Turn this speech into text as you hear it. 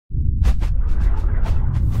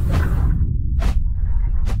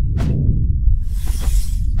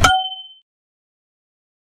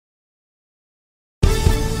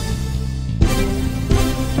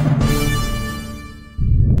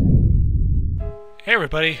Hey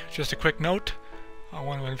everybody, just a quick note. I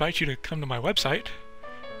want to invite you to come to my website,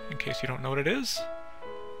 in case you don't know what it is.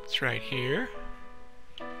 It's right here.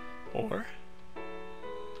 Or,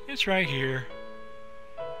 it's right here.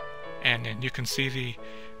 And then you can see the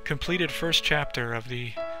completed first chapter of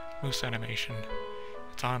the Moose animation.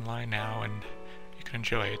 It's online now and you can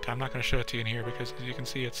enjoy it. I'm not going to show it to you in here because as you can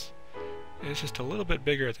see it's just a little bit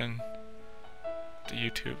bigger than the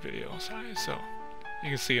YouTube video size, so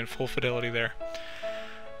you can see in full fidelity there.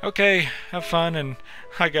 Okay, have fun, and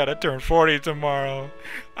I gotta turn 40 tomorrow.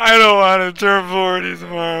 I don't want to turn 40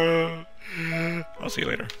 tomorrow. I'll see you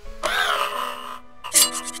later.